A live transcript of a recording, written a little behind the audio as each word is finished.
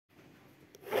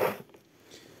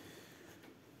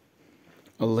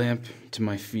A lamp to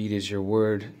my feet is your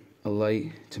word, a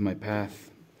light to my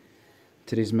path.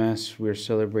 Today's Mass, we are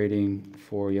celebrating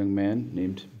for a young man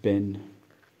named Ben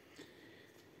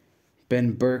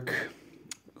Burke,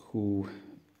 who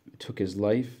took his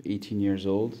life, 18 years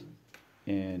old,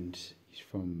 and he's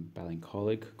from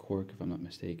Ballincollig, Cork, if I'm not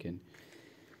mistaken.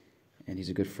 And he's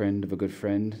a good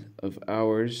friend of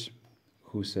ours,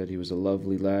 who said he was a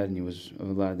lovely lad, and he was a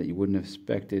lad that you wouldn't have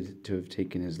expected to have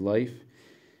taken his life.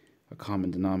 A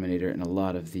common denominator in a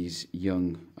lot of these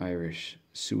young Irish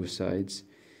suicides.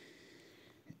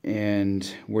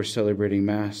 And we're celebrating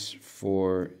Mass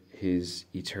for his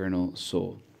eternal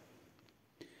soul.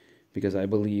 Because I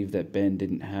believe that Ben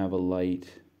didn't have a light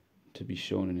to be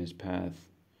shown in his path,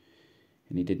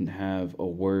 and he didn't have a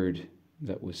word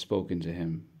that was spoken to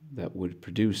him that would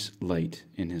produce light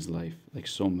in his life, like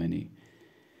so many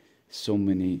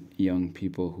young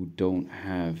people who don't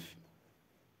have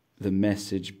the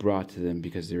message brought to them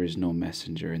because there is no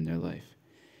messenger in their life.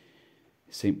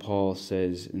 St. Paul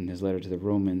says in his letter to the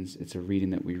Romans, it's a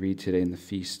reading that we read today in the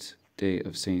feast day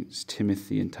of Saints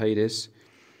Timothy and Titus,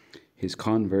 his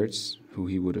converts, who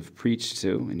he would have preached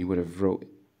to, and he would have wrote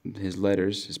his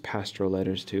letters, his pastoral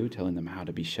letters to, telling them how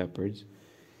to be shepherds.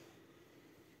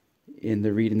 In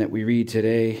the reading that we read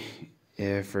today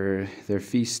for their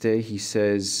feast day, he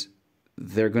says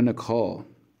they're going to call.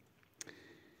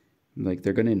 Like,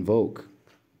 they're going to invoke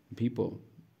people,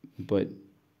 but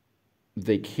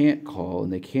they can't call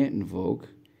and they can't invoke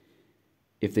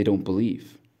if they don't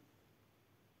believe.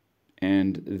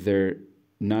 And they're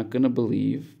not going to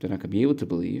believe, they're not going to be able to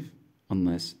believe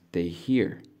unless they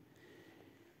hear.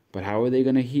 But how are they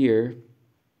going to hear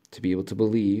to be able to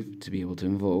believe, to be able to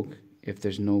invoke, if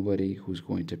there's nobody who's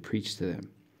going to preach to them?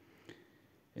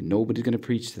 And nobody's going to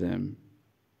preach to them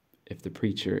if the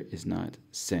preacher is not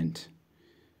sent.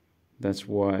 That's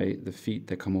why the feet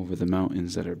that come over the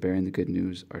mountains that are bearing the good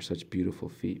news are such beautiful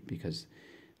feet, because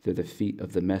they're the feet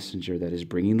of the messenger that is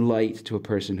bringing light to a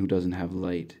person who doesn't have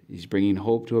light. He's bringing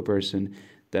hope to a person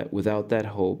that without that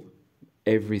hope,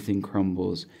 everything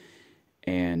crumbles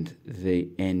and they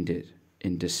end it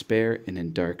in despair and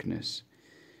in darkness.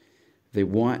 They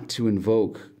want to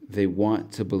invoke, they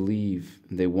want to believe,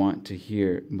 they want to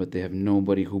hear, but they have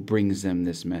nobody who brings them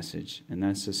this message. And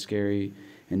that's a scary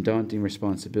and daunting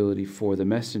responsibility for the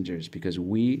messengers, because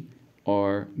we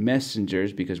are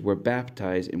messengers, because we're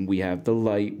baptized and we have the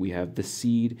light, we have the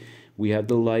seed, we have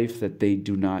the life that they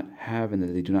do not have and that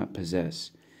they do not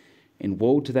possess. And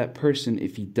woe to that person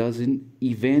if he doesn't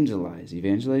evangelize.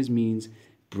 Evangelize means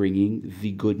bringing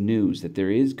the good news, that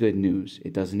there is good news.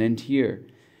 It doesn't end here.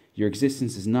 Your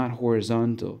existence is not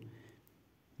horizontal.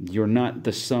 You're not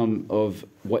the sum of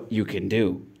what you can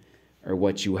do or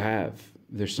what you have.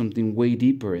 There's something way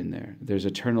deeper in there. There's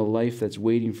eternal life that's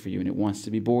waiting for you, and it wants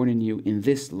to be born in you in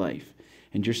this life.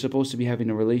 And you're supposed to be having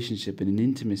a relationship and an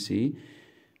intimacy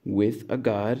with a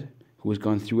God who has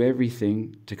gone through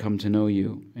everything to come to know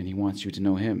you, and he wants you to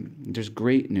know him. And there's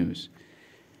great news.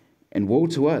 And woe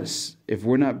to us if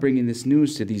we're not bringing this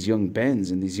news to these young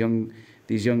Bens and these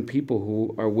young people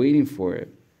who are waiting for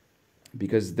it,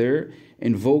 because they're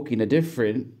invoking a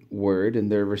different word and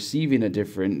they're hearing a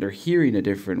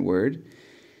different word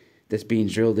that's being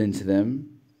drilled into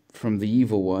them from the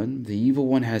evil one. The evil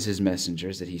one has his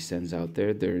messengers that he sends out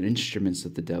there. They're instruments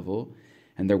of the devil,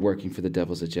 and they're working for the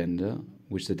devil's agenda,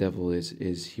 which the devil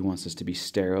is he wants us to be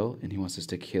sterile, and he wants us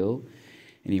to kill,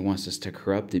 and he wants us to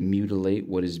corrupt and mutilate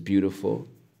what is beautiful,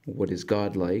 what is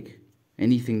godlike.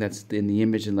 Anything that's in the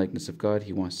image and likeness of God,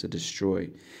 he wants to destroy.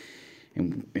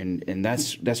 And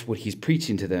that's what he's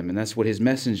preaching to them, and that's what his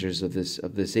messengers of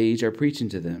this age are preaching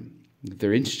to them.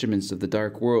 They're instruments of the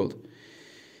dark world,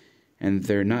 and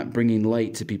they're not bringing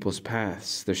light to people's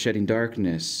paths. They're shedding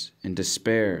darkness and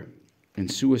despair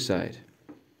and suicide,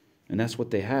 and that's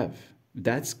what they have.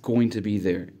 That's going to be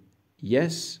there.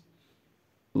 Yes,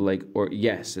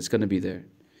 it's going to be there,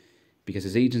 because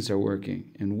his agents are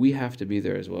working, and we have to be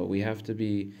there as well. We have to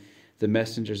be the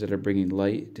messengers that are bringing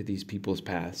light to these people's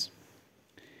paths.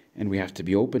 And we have to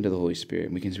be open to the Holy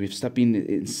Spirit. We've stopped being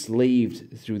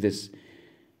enslaved through this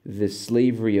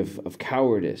slavery of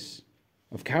cowardice,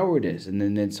 and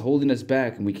then it's holding us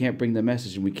back, and we can't bring the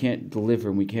message, and we can't deliver,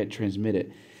 and we can't transmit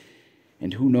it.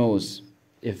 And who knows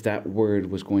if that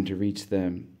word was going to reach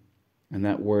them, and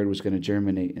that word was going to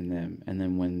germinate in them. And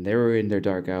then when they were in their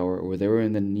dark hour, or they were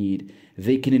in the need,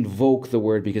 they can invoke the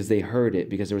word because they heard it,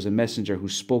 because there was a messenger who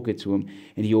spoke it to him,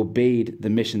 and he obeyed the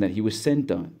mission that he was sent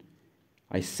on.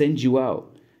 I send you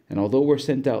out. And although we're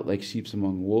sent out like sheep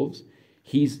among wolves,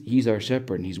 he's our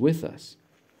shepherd, and he's with us.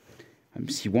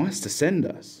 He wants to send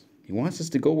us. He wants us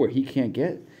to go where he can't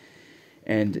get.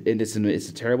 And it's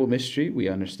a terrible mystery. We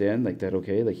understand like that,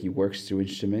 okay, like he works through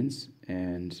instruments,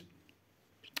 and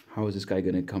how is this guy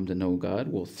going to come to know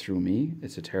God? Well, through me.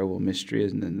 It's a terrible mystery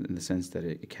in the sense that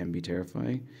it can be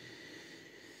terrifying.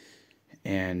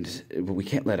 But we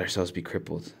can't let ourselves be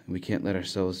crippled. We can't let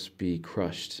ourselves be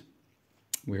crushed.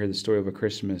 We heard the story of a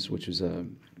Christmas, which was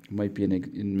might be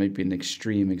an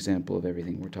extreme example of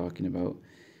everything we're talking about,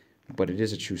 but it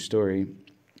is a true story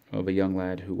of a young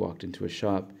lad who walked into a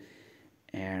shop,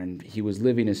 and he was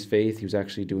living his faith. He was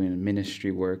actually doing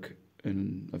ministry work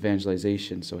and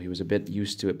evangelization, so he was a bit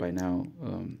used to it by now.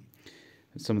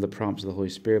 Some of the prompts of the Holy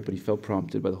Spirit, but he felt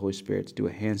prompted by the Holy Spirit to do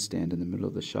a handstand in the middle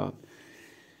of the shop.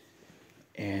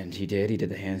 And he did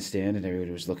the handstand, and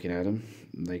everybody was looking at him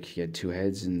like he had two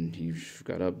heads, and he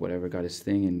got up, whatever, got his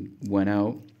thing, and went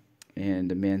out.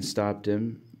 And a man stopped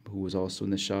him who was also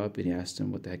in the shop, and he asked him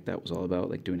what the heck that was all about,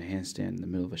 like doing a handstand in the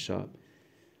middle of a shop.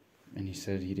 And he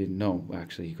said he didn't know.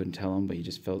 Actually, he couldn't tell him, but he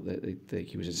just felt that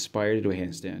he was inspired to do a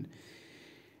handstand.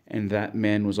 And that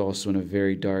man was also in a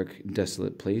very dark,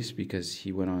 desolate place, because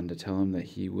he went on to tell him that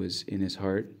he was in his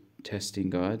heart testing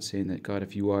God, saying that, God,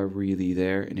 if you are really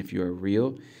there and if you are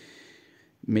real,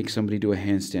 make somebody do a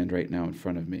handstand right now in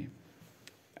front of me.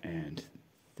 And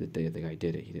the guy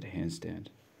did it. He did a handstand,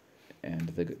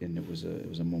 and it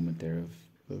was a moment there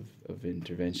of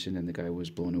intervention, and the guy was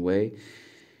blown away,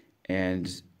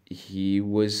 and he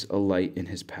was a light in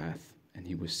his path, and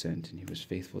he was sent, and he was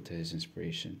faithful to his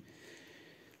inspiration.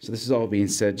 So this is all being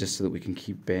said just so that we can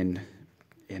keep Ben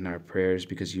in our prayers,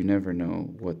 because you never know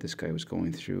what this guy was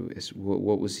going through.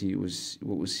 What was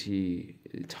he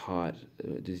taught?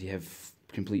 Did he have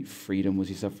complete freedom? Was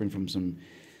he suffering from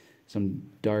some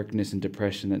darkness and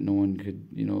depression that no one could,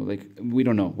 we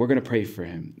don't know. We're going to pray for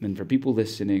him. And for people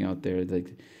listening out there,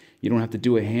 like, you don't have to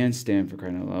do a handstand, for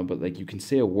crying out loud, but like, you can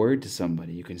say a word to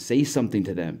somebody. You can say something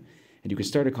to them, and you can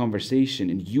start a conversation,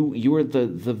 and you are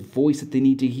the voice that they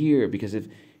need to hear, because if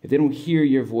they don't hear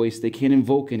your voice, they can't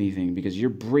invoke anything, because you're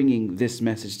bringing this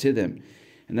message to them.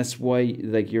 And that's why,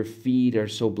 like, your feet are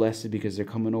so blessed, because they're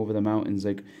coming over the mountains.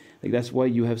 Like that's why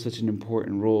you have such an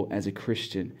important role as a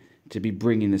Christian, to be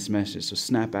bringing this message. So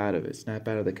snap out of it. Snap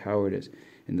out of the cowardice,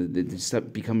 and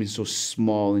stop becoming so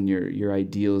small in your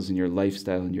ideals and your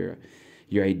lifestyle and your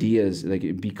ideas.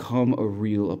 Like, become a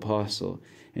real apostle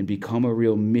and become a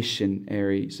real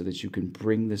missionary, so that you can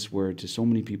bring this word to so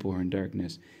many people who are in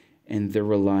darkness. And they're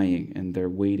relying, and they're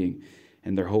waiting,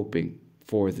 and they're hoping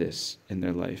for this in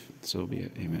their life. So be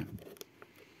it. Amen.